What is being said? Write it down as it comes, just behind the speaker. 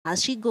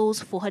as she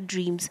goes for her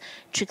dreams.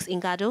 Trix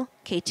Ingado,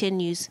 KTN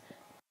News.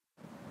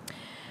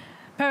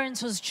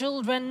 Parents whose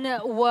children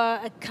were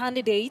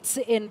candidates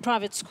in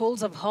private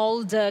schools have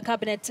hailed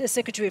Cabinet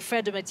Secretary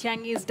Fred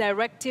Matiang'i's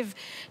directive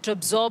to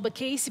absorb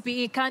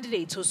KCPE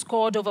candidates who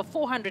scored over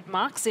 400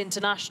 marks in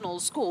international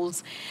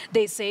schools.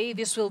 They say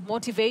this will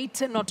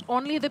motivate not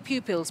only the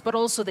pupils but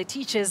also the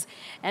teachers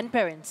and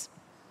parents.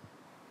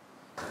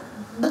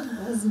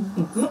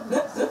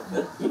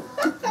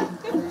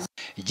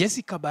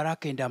 Jessica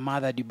Baraka and her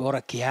mother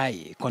Deborah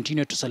Kihai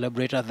continue to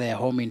celebrate at their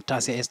home in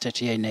Tasia Estate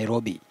here in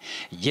Nairobi.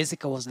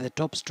 Jessica was the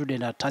top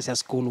student at Tasia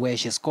School where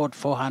she scored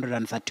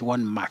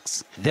 431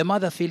 marks. The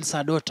mother feels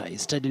her daughter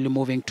is steadily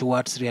moving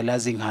towards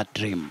realizing her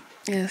dream.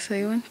 Yes,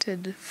 I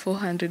wanted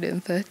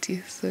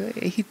 430, so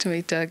I hit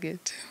my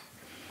target.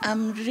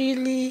 I'm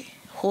really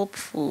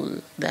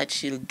hopeful that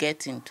she'll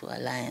get into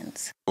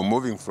Alliance.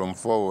 Moving from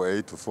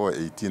 408 to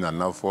 418 and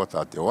now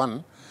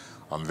 431,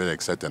 I'm very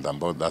excited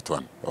about that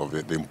one, of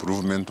the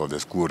improvement of the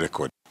school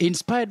record.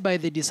 Inspired by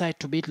the desire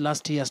to beat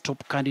last year's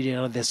top candidate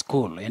at the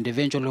school and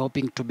eventually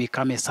hoping to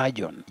become a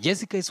surgeon,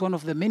 Jessica is one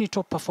of the many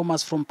top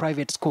performers from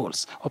private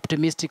schools,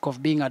 optimistic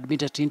of being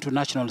admitted into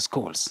national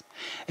schools.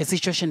 A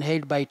situation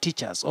hailed by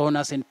teachers,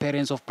 owners and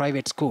parents of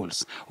private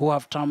schools who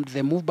have termed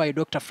the move by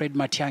Dr. Fred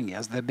Matiang'i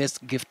as the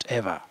best gift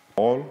ever.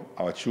 All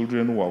our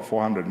children who have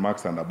 400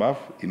 marks and above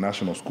in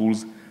national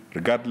schools,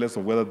 regardless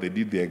of whether they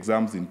did the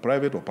exams in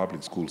private or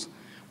public schools,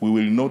 we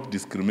will not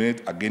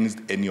discriminate against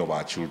any of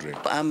our children.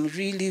 I'm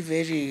really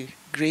very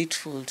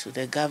grateful to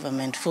the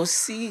government for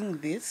seeing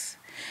this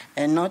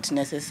and not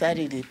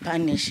necessarily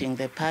punishing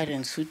the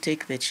parents who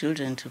take the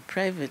children to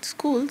private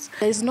schools.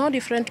 There is no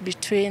difference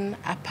between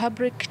a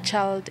public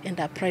child and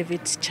a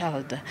private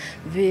child.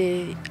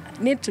 They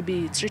need to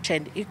be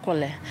treated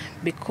equally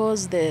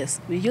because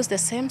we use the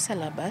same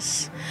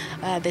syllabus.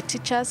 The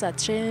teachers are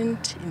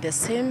trained in the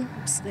same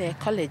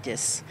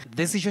colleges.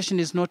 The situation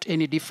is not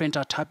any different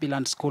at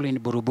Happyland School in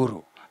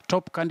Buruburu.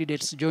 Top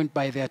candidates joined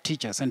by their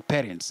teachers and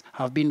parents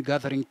have been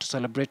gathering to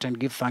celebrate and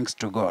give thanks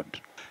to God.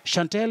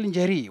 Chantel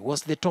Njeri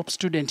was the top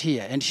student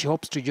here and she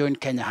hopes to join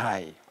Kenya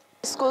High.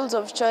 Schools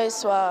of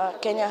choice were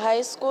Kenya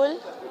High School,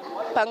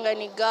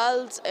 Pangani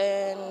Girls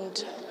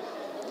and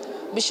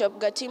Bishop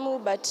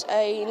Gatimu, but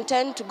I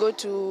intend to go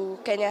to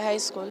Kenya High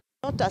School.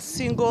 Not a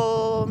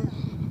single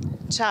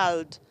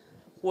child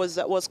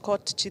was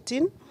caught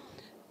cheating.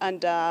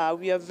 And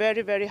we are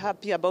very, very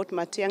happy about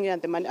Matiang'i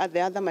and the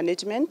other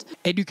management.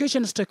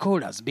 Education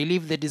stakeholders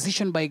believe the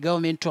decision by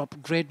government to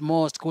upgrade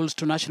more schools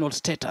to national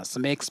status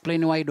may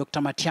explain why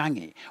Dr.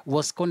 Matiang'i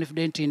was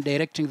confident in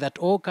directing that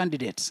all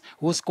candidates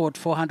who scored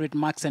 400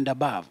 marks and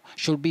above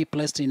should be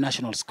placed in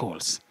national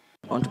schools.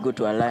 I want to go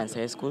to Alliance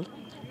High School.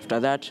 After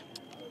that,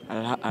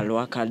 I'll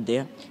work hard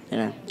there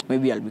and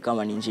maybe I'll become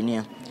an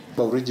engineer.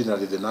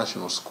 Originally, the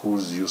national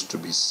schools used to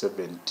be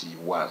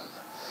 71.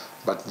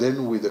 But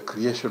then with the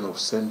creation of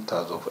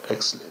centers of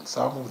excellence,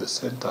 some of the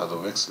centers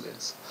of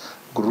excellence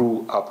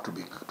grew up to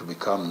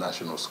become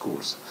national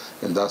schools.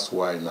 And that's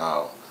why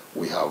now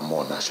we have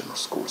more national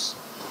schools.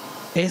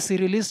 As he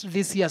released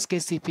this year's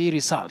KCPE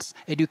results,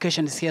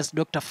 Education CS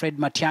Dr. Fred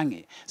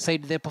Matiang'i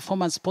said the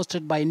performance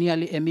posted by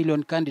nearly 1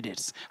 million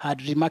candidates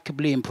had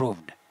remarkably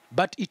improved.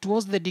 But it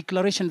was the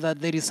declaration that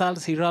the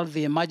results herald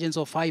the emergence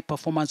of high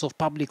performance of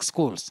public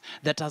schools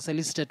that has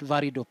elicited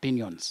varied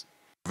opinions.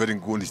 Very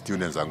good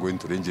students are going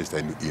to register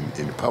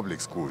in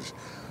public schools,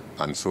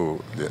 and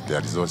so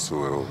their results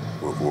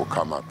will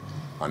come up.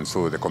 And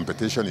so the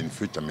competition in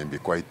future may be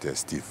quite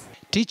stiff.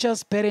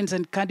 Teachers, parents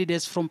and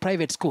candidates from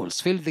private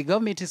schools feel the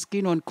government is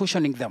keen on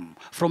cushioning them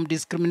from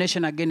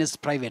discrimination against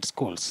private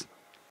schools.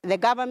 The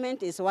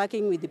government is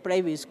working with the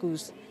private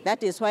schools.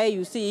 That is why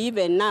you see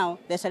even now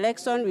the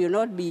selection will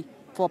not be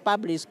for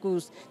public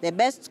schools. The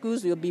best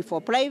schools will be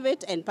for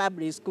private and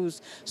public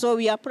schools. So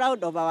we are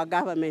proud of our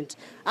government.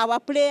 Our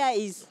prayer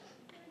is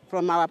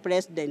from our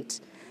president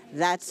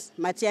that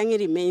Matiang'i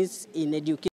remains in education.